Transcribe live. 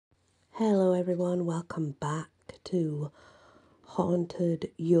Hello everyone, welcome back to Haunted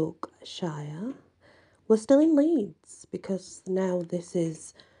Yorkshire. We're still in Leeds because now this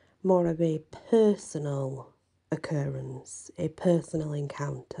is more of a personal occurrence, a personal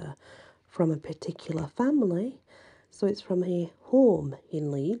encounter from a particular family. So it's from a home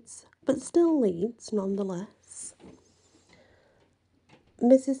in Leeds, but still Leeds nonetheless.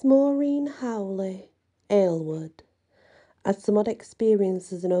 Mrs. Maureen Howley Aylward had some odd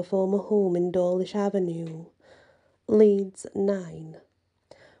experiences in her former home in Dawlish Avenue, Leeds 9,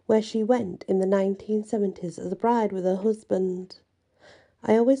 where she went in the 1970s as a bride with her husband.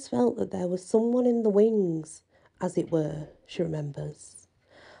 I always felt that there was someone in the wings, as it were, she remembers.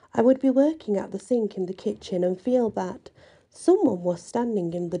 I would be working at the sink in the kitchen and feel that someone was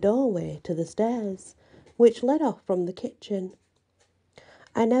standing in the doorway to the stairs, which led off from the kitchen.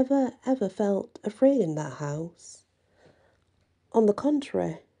 I never ever felt afraid in that house. On the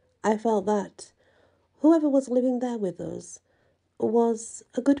contrary, I felt that whoever was living there with us was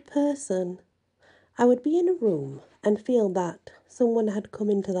a good person. I would be in a room and feel that someone had come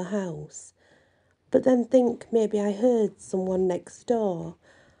into the house, but then think maybe I heard someone next door.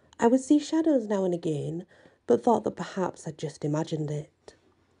 I would see shadows now and again, but thought that perhaps I'd just imagined it.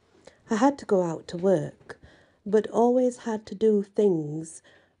 I had to go out to work, but always had to do things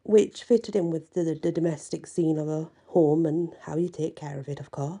which fitted in with the domestic scene of a home and how you take care of it, of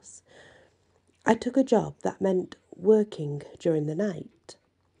course. I took a job that meant working during the night.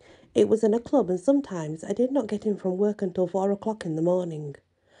 It was in a club, and sometimes I did not get in from work until 4 o'clock in the morning.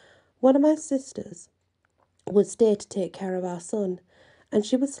 One of my sisters would stay to take care of our son, and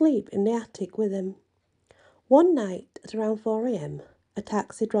she would sleep in the attic with him. One night at around 4 a.m, a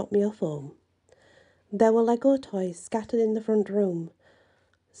taxi dropped me off home. There were Lego toys scattered in the front room,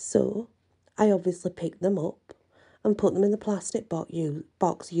 so I obviously picked them up and put them in the plastic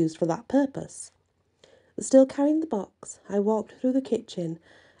box used for that purpose. Still carrying the box, I walked through the kitchen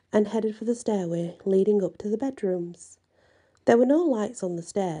and headed for the stairway leading up to the bedrooms. There were no lights on the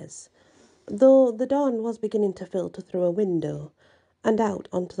stairs, though the dawn was beginning to filter through a window and out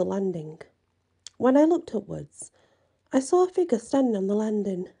onto the landing. When I looked upwards, I saw a figure standing on the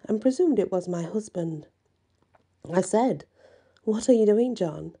landing and presumed it was my husband. I said, "What are you doing,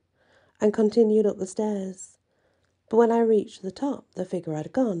 John?" and continued up the stairs. But when I reached the top, the figure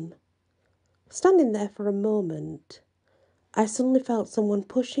had gone. Standing there for a moment, I suddenly felt someone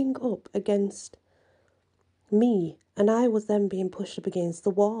pushing up against me, and I was then being pushed up against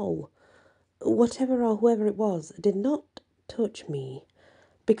the wall. Whatever or whoever it was did not touch me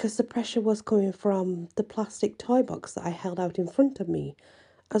because the pressure was coming from the plastic toy box that I held out in front of me,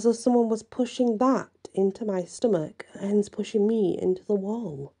 as though someone was pushing that into my stomach, hence pushing me into the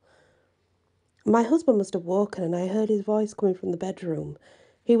wall. My husband must have woken and I heard his voice coming from the bedroom.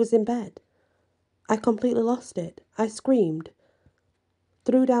 He was in bed. I completely lost it. I screamed,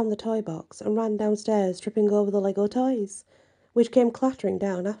 threw down the toy box and ran downstairs, tripping over the Lego toys, which came clattering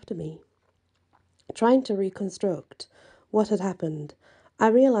down after me. Trying to reconstruct what had happened, I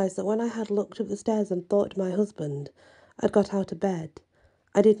realised that when I had looked up the stairs and thought my husband had got out of bed,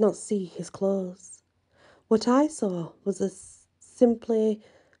 I did not see his clothes. What I saw was simply,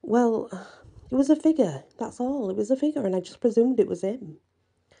 well, it was a figure, that's all. It was a figure, and I just presumed it was him.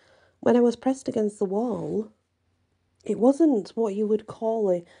 When I was pressed against the wall, it wasn't what you would call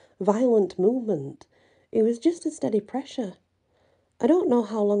a violent movement. It was just a steady pressure. I don't know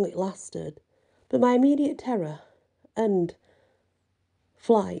how long it lasted, but my immediate terror and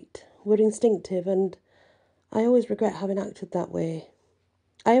flight were instinctive, and I always regret having acted that way.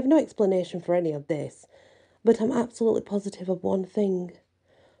 I have no explanation for any of this, but I'm absolutely positive of one thing.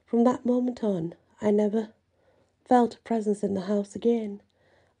 From that moment on, I never felt a presence in the house again,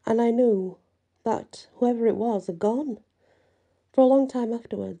 and I knew that whoever it was had gone. For a long time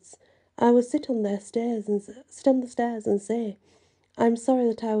afterwards, I would sit on the stairs and say, "I'm sorry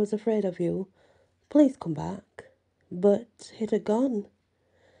that I was afraid of you. Please come back." But it had gone.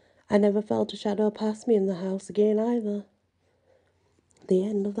 I never felt a shadow pass me in the house again either. The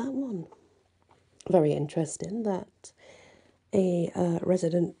end of that one. Very interesting that a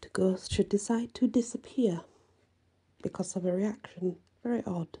resident ghost should decide to disappear because of a reaction. Very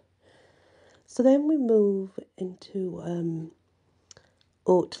odd. So then we move into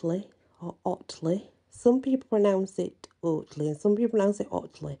Otley or Otley. Some people pronounce it Otley and some people pronounce it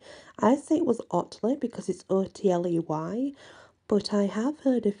Otley. I say it was Otley because it's Otley, but I have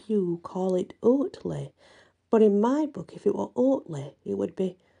heard a few call it Otley. But in my book, if it were Otley, it would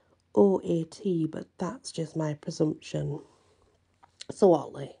be OAT, but that's just my presumption. So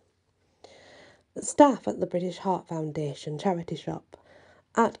Otley. Staff at the British Heart Foundation charity shop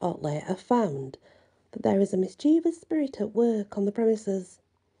at Otley have found that there is a mischievous spirit at work on the premises.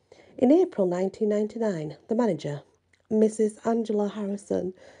 In April 1999, the manager, Mrs. Angela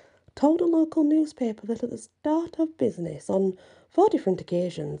Harrison, told a local newspaper that at the start of business, on 4 different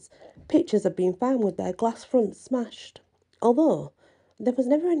occasions, pictures had been found with their glass fronts smashed. Although there was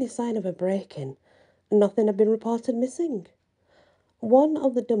never any sign of a break-in, nothing had been reported missing. One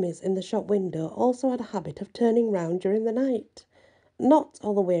of the dummies in the shop window also had a habit of turning round during the night. Not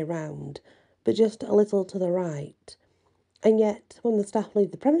all the way round, but just a little to the right. And yet, when the staff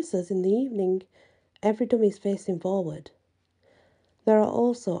leave the premises in the evening, every dummy is facing forward. There are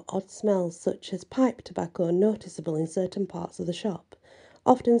also odd smells such as pipe tobacco noticeable in certain parts of the shop,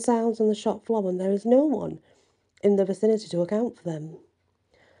 often sounds on the shop floor when there is no one in the vicinity to account for them.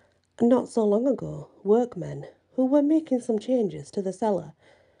 Not so long ago, workmen, who were making some changes to the cellar,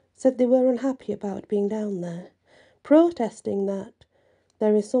 said they were unhappy about being down there, protesting that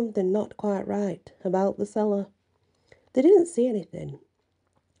there is something not quite right about the cellar. They didn't see anything,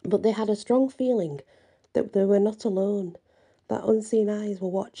 but they had a strong feeling that they were not alone, that unseen eyes were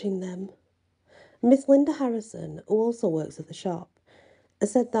watching them. Miss Linda Harrison, who also works at the shop,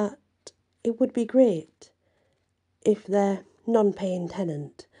 said that it would be great if their non-paying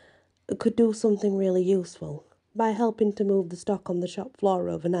tenant could do something really useful by helping to move the stock on the shop floor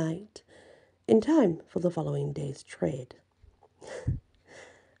overnight, in time for the following day's trade.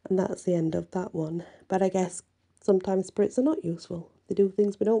 And that's the end of that one. But I guess sometimes spirits are not useful. They do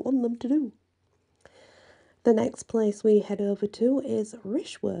things we don't want them to do. The next place we head over to is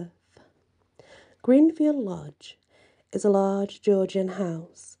Rishworth. Greenfield Lodge is a large Georgian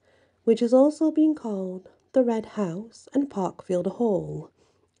house, which has also been called the Red House and Parkfield Hall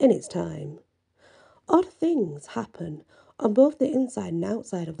in its time. Odd things happen on both the inside and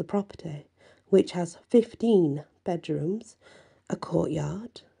outside of the property, which has 15 bedrooms, a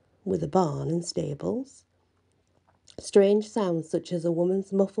courtyard with a barn and stables. Strange sounds such as a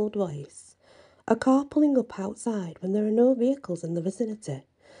woman's muffled voice, a car pulling up outside when there are no vehicles in the vicinity,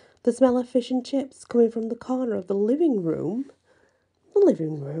 the smell of fish and chips coming from the corner of the living room.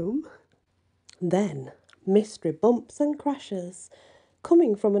 Then, mystery bumps and crashes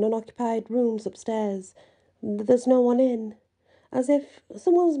coming from an unoccupied rooms upstairs. There's no one in, as if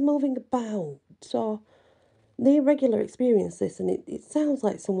someone's moving about, or they regularly experience this and it sounds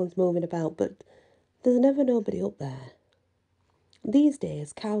like someone's moving about, but there's never nobody up there. These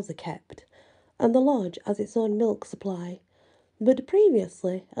days, cows are kept, and the lodge has its own milk supply, but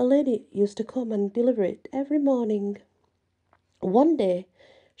previously a lady used to come and deliver it every morning. One day,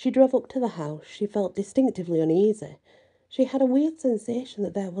 she drove up to the house. She felt distinctively uneasy. She had a weird sensation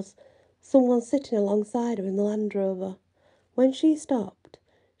that there was someone sitting alongside her in the Land Rover. When she stopped,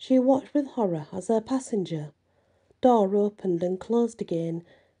 she watched with horror as her passenger door opened and closed again,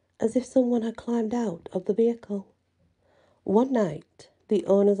 as if someone had climbed out of the vehicle. One night, the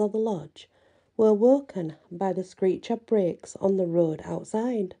owners of the lodge were woken by the screech of brakes on the road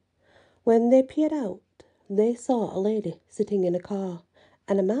outside. When they peered out, they saw a lady sitting in a car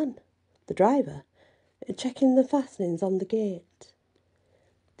and a man, the driver, checking the fastenings on the gate.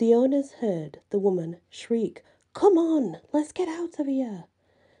 The owners heard the woman shriek, "Come on, let's get out of here."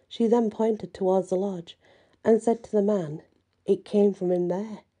 She then pointed towards the lodge and said to the man, "It came from in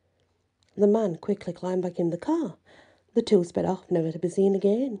there." The man quickly climbed back in the car. The two sped off, never to be seen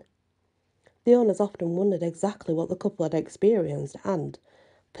again. The owners often wondered exactly what the couple had experienced and,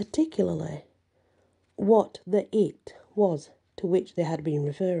 particularly, what the "it" was to which they had been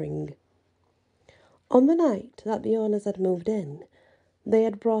referring. On the night that the owners had moved in, they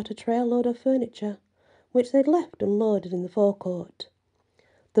had brought a trailload of furniture, which they'd left unloaded in the forecourt.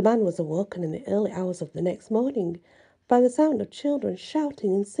 The man was awoken in the early hours of the next morning by the sound of children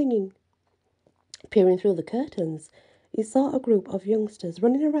shouting and singing. Peering through the curtains, he saw a group of youngsters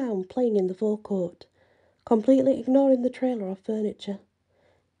running around playing in the forecourt, completely ignoring the trailer of furniture.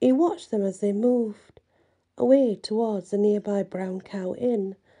 He watched them as they moved away towards the nearby Brown Cow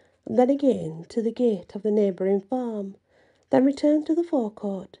Inn, then again to the gate of the neighbouring farm, then returned to the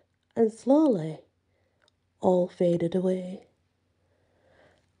forecourt, and slowly all faded away.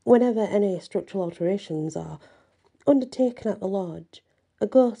 Whenever any structural alterations are undertaken at the lodge, a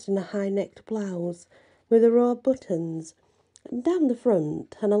ghost in a high-necked blouse with a row of buttons down the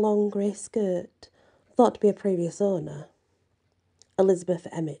front and a long grey skirt, thought to be a previous owner, Elizabeth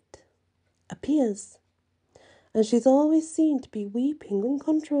Emmett, appears, and she's always seen to be weeping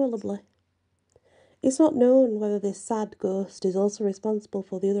uncontrollably. It's not known whether this sad ghost is also responsible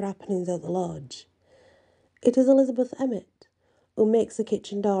for the other happenings at the lodge. It is Elizabeth Emmett who makes the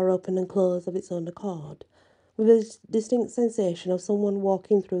kitchen door open and close of its own accord, with a distinct sensation of someone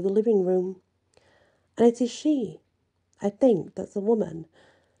walking through the living room. And it is she, I think that's a woman,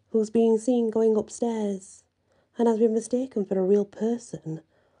 who's being seen going upstairs and has been mistaken for a real person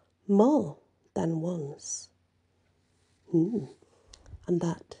more than once. And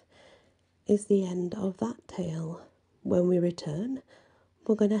that is the end of that tale. When we return,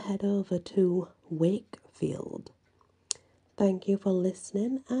 we're going to head over to Wakefield. Thank you for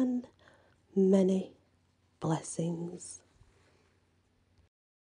listening and many blessings.